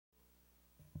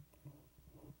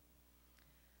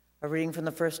A reading from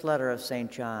the first letter of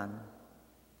St. John.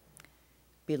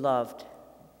 Beloved,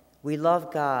 we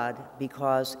love God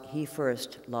because he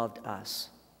first loved us.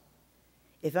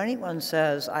 If anyone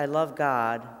says, I love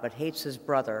God, but hates his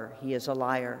brother, he is a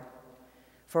liar.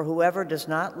 For whoever does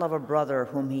not love a brother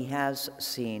whom he has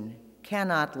seen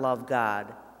cannot love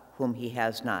God whom he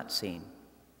has not seen.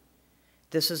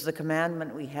 This is the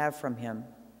commandment we have from him.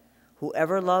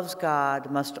 Whoever loves God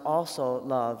must also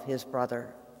love his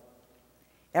brother.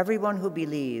 Everyone who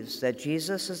believes that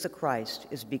Jesus is the Christ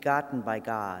is begotten by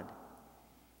God,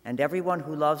 and everyone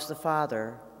who loves the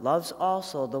Father loves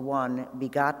also the one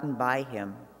begotten by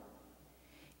him.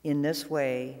 In this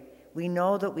way, we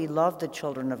know that we love the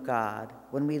children of God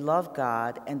when we love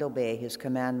God and obey his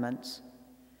commandments.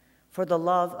 For the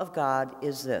love of God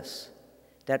is this,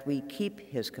 that we keep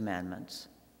his commandments.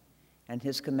 And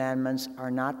his commandments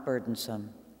are not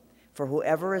burdensome, for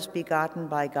whoever is begotten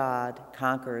by God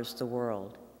conquers the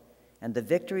world, and the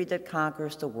victory that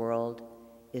conquers the world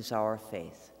is our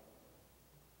faith.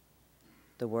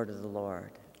 The word of the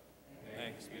Lord.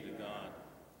 Thanks be to God.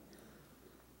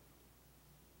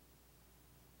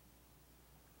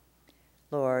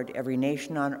 Lord, every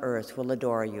nation on earth will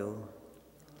adore you.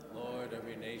 Lord,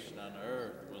 every nation on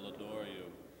earth will adore you.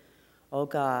 O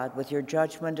God, with your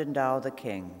judgment endow the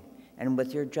king, and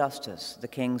with your justice the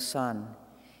king's son.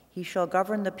 He shall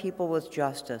govern the people with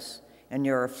justice, and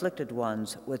your afflicted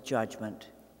ones with judgment.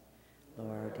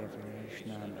 Lord, every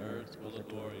nation on earth will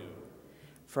adore you.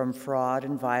 From fraud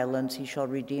and violence he shall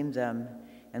redeem them,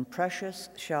 and precious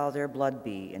shall their blood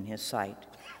be in his sight.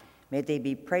 May they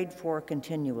be prayed for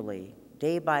continually.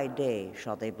 Day by day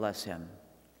shall they bless him.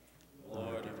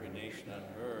 Lord, every nation on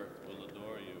earth will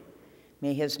adore you.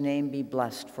 May his name be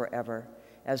blessed forever.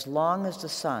 As long as the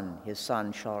sun,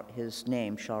 his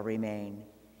name shall remain.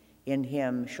 In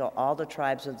him shall all the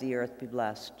tribes of the earth be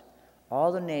blessed.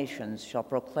 All the nations shall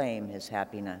proclaim his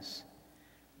happiness.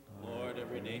 Lord,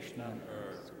 every nation on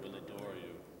earth will adore you.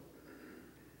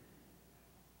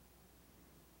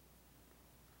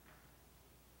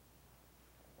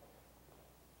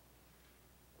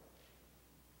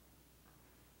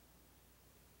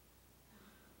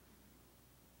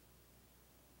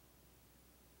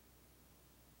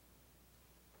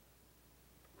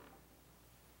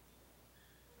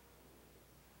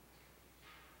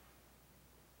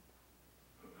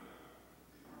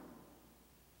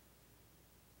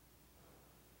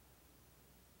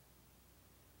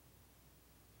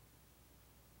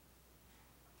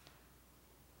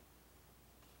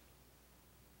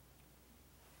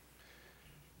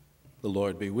 The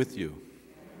Lord be with you.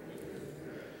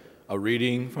 A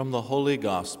reading from the Holy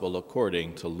Gospel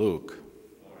according to Luke.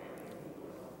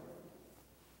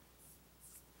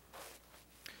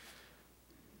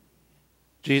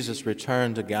 Jesus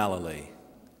returned to Galilee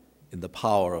in the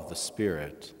power of the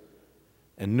Spirit,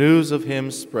 and news of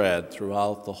him spread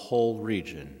throughout the whole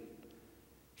region.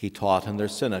 He taught in their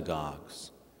synagogues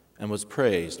and was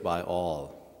praised by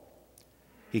all.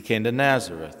 He came to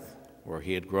Nazareth, where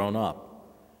he had grown up,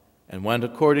 and went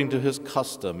according to his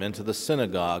custom into the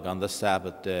synagogue on the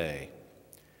Sabbath day.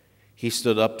 He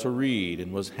stood up to read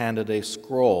and was handed a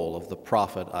scroll of the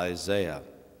prophet Isaiah.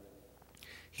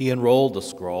 He unrolled the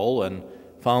scroll and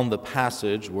found the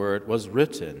passage where it was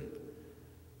written,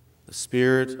 "The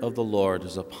Spirit of the Lord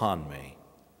is upon me,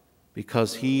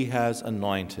 because he has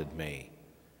anointed me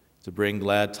to bring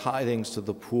glad tidings to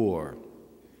the poor.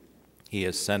 He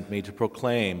has sent me to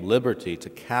proclaim liberty to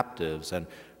captives and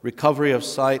recovery of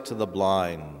sight to the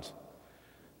blind,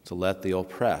 to let the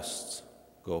oppressed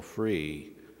go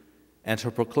free, and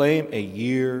to proclaim a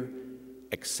year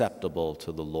acceptable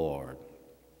to the Lord."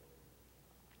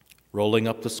 Rolling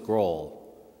up the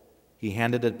scroll, he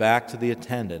handed it back to the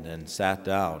attendant and sat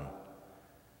down.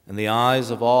 And the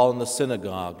eyes of all in the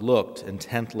synagogue looked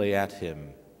intently at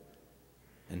him.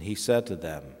 And he said to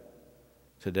them,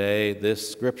 "Today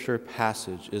this scripture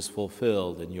passage is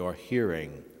fulfilled in your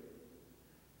hearing."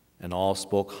 And all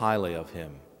spoke highly of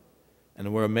him,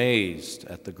 and were amazed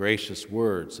at the gracious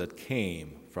words that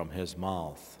came from his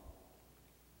mouth.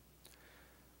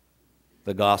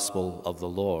 The Gospel of the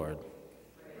Lord.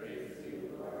 Praise to you,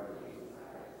 Lord Jesus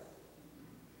Christ.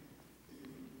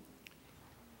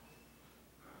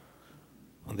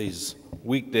 On these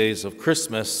weekdays of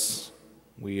Christmas,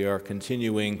 we are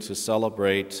continuing to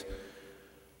celebrate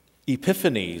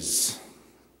Epiphanies.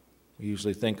 We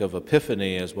usually think of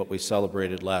Epiphany as what we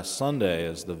celebrated last Sunday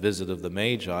as the visit of the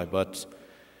Magi, but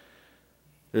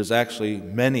there's actually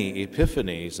many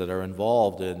Epiphanies that are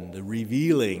involved in the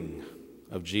revealing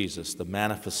of Jesus, the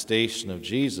manifestation of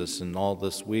Jesus, and all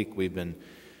this week we've been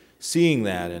seeing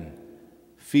that and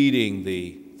feeding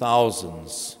the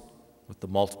thousands with the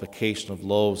multiplication of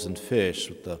loaves and fish,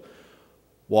 with the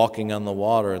walking on the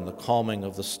water and the calming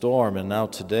of the storm. And now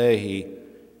today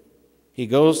he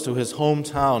goes to his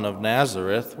hometown of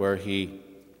Nazareth, where he,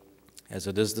 as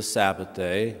it is the Sabbath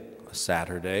day, a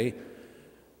Saturday,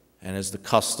 and as the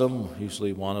custom,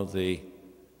 usually one of the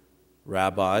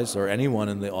rabbis or anyone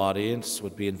in the audience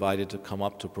would be invited to come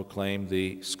up to proclaim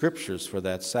the scriptures for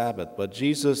that Sabbath. But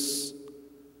Jesus,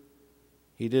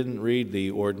 he didn't read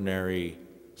the ordinary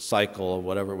cycle of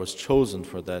whatever was chosen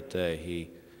for that day.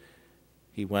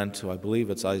 He went to, I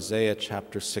believe it's Isaiah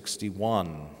chapter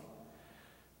 61,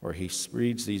 where he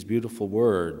reads these beautiful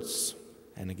words.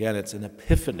 And again, it's an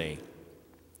epiphany.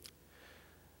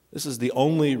 This is the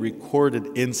only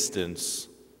recorded instance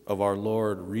of our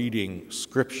Lord reading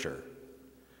Scripture.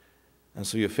 And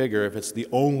so you figure if it's the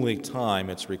only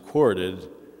time it's recorded,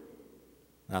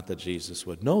 not that Jesus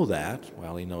would know that,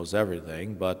 well, he knows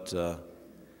everything, but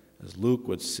as Luke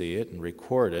would see it and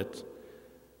record it,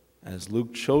 as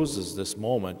Luke chooses this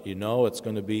moment, you know it's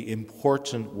going to be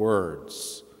important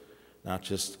words, not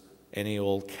just any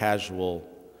old casual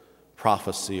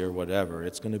prophecy or whatever.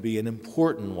 It's going to be an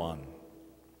important one.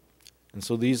 And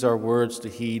so these are words to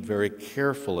heed very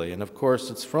carefully. And of course,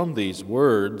 it's from these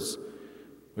words,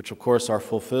 which of course are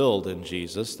fulfilled in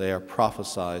Jesus. They are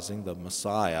prophesizing the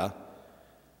Messiah.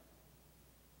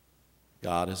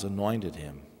 God has anointed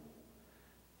him.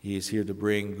 He is here to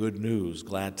bring good news,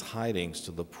 glad tidings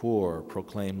to the poor,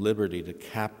 proclaim liberty to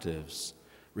captives,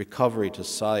 recovery to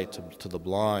sight, to the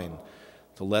blind,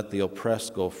 to let the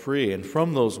oppressed go free. And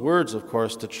from those words, of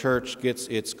course, the church gets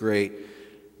its great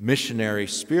missionary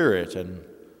spirit, and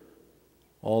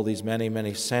all these many,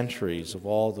 many centuries of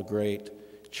all the great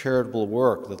charitable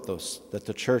work that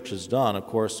the church has done, of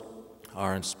course,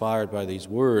 are inspired by these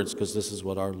words, because this is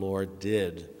what our Lord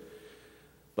did.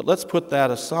 But let's put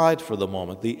that aside for the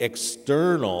moment. The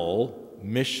external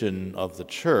mission of the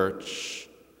church,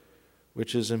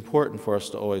 which is important for us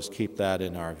to always keep that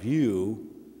in our view,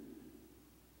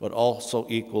 but also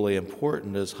equally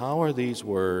important is how are these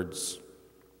words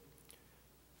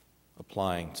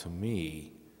applying to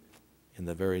me in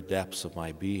the very depths of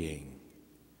my being?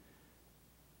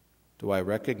 Do I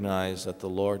recognize that the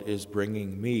Lord is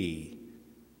bringing me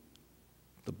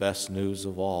the best news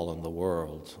of all in the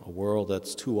world, a world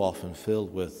that's too often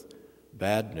filled with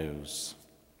bad news?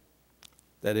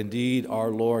 That indeed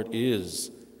our Lord is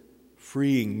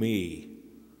freeing me,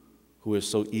 who is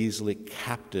so easily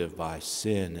captive by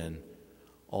sin and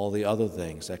all the other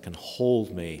things that can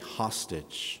hold me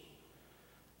hostage.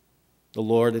 The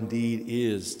Lord indeed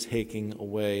is taking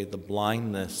away the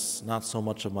blindness, not so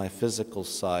much of my physical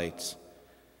sight,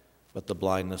 but the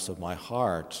blindness of my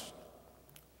heart.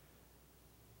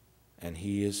 And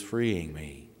he is freeing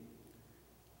me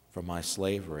from my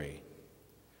slavery.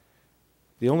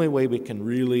 The only way we can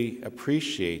really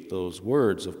appreciate those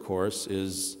words, of course,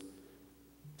 is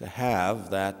to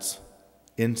have that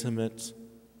intimate,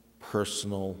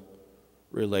 personal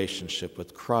relationship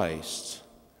with Christ.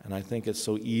 And I think it's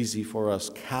so easy for us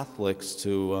Catholics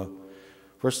to,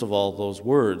 first of all, those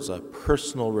words, a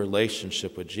personal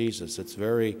relationship with Jesus. It's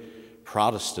very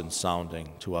Protestant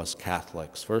sounding to us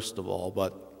Catholics, first of all,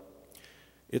 but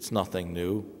it's nothing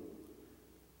new.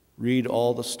 Read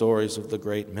all the stories of the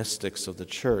great mystics of the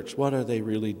church. What are they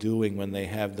really doing when they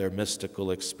have their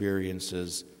mystical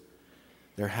experiences?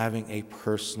 They're having a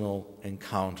personal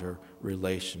encounter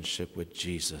relationship with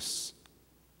Jesus.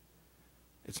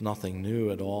 It's nothing new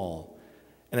at all.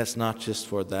 And it's not just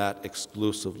for that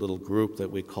exclusive little group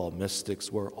that we call mystics.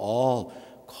 We're all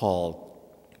called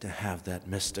to have that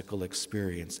mystical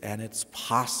experience. And it's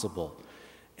possible.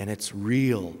 And it's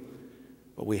real.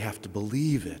 But we have to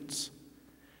believe it.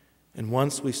 And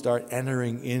once we start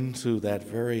entering into that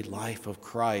very life of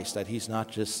Christ, that he's not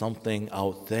just something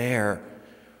out there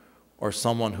or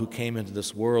someone who came into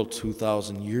this world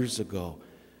 2,000 years ago,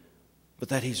 but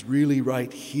that he's really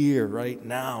right here, right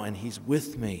now, and he's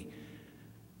with me,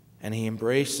 and he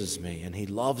embraces me, and he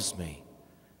loves me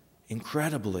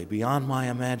incredibly, beyond my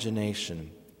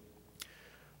imagination.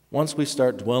 Once we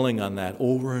start dwelling on that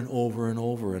over and over and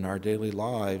over in our daily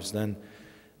lives, then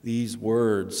these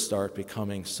words start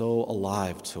becoming so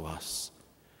alive to us.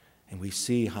 And we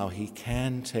see how he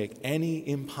can take any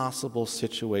impossible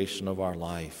situation of our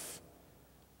life,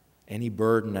 any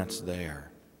burden that's there,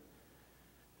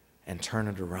 and turn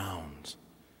it around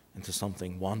into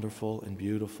something wonderful and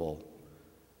beautiful.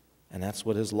 And that's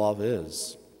what his love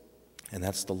is. And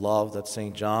that's the love that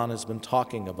St. John has been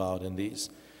talking about in these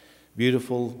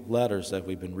beautiful letters that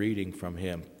we've been reading from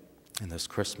him in this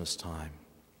Christmas time.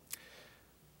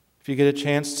 If you get a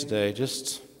chance today,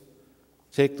 just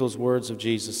Take those words of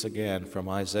Jesus again from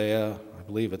Isaiah, I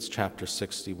believe it's chapter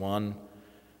 61.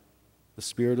 The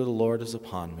Spirit of the Lord is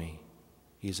upon me.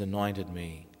 He's anointed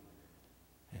me,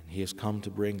 and he has come to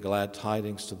bring glad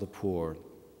tidings to the poor.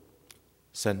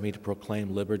 Sent me to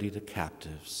proclaim liberty to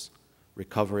captives,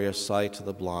 recovery of sight to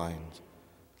the blind,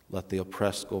 let the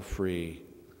oppressed go free,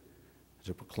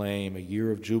 to proclaim a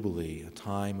year of jubilee, a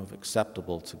time of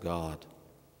acceptable to God.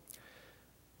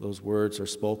 Those words are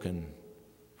spoken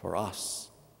for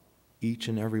us, each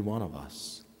and every one of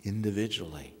us,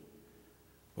 individually.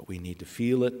 But we need to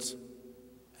feel it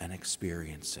and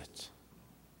experience it.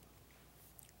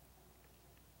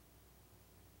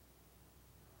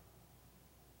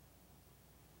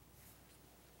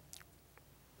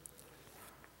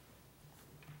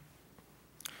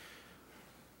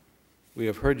 We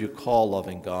have heard you call,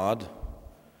 loving God.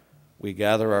 We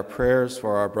gather our prayers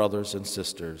for our brothers and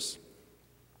sisters.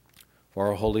 For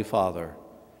our Holy Father,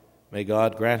 may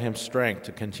God grant him strength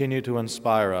to continue to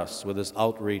inspire us with his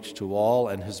outreach to all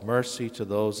and his mercy to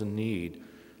those in need.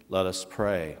 Let us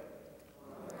pray.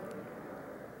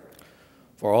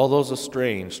 For all those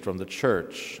estranged from the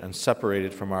church and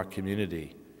separated from our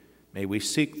community, may we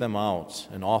seek them out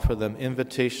and offer them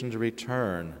invitation to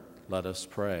return. Let us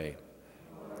pray.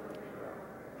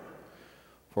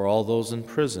 For all those in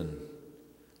prison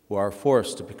who are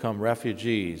forced to become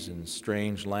refugees in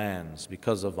strange lands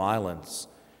because of violence,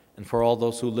 and for all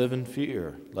those who live in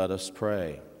fear, let us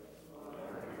pray.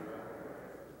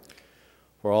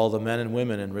 For all the men and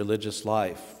women in religious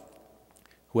life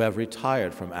who have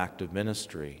retired from active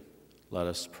ministry, let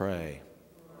us pray.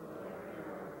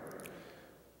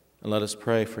 And let us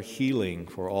pray for healing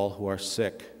for all who are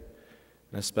sick,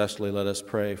 and especially let us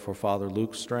pray for Father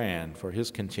Luke Strand for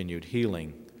his continued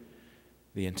healing.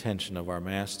 The intention of our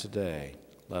Mass today,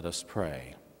 let us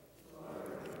pray.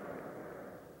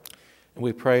 And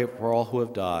we pray for all who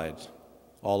have died,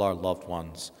 all our loved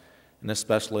ones, and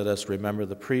especially let us remember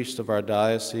the priest of our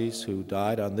diocese who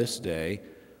died on this day,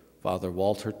 Father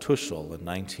Walter Tuschel, in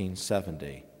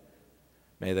 1970.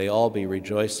 May they all be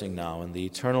rejoicing now in the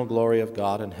eternal glory of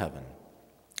God in heaven.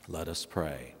 Let us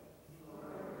pray.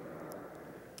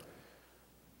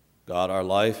 God, our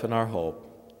life and our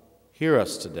hope, hear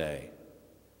us today.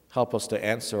 Help us to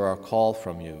answer our call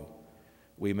from you.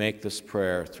 We make this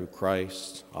prayer through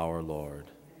Christ our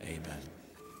Lord. Amen.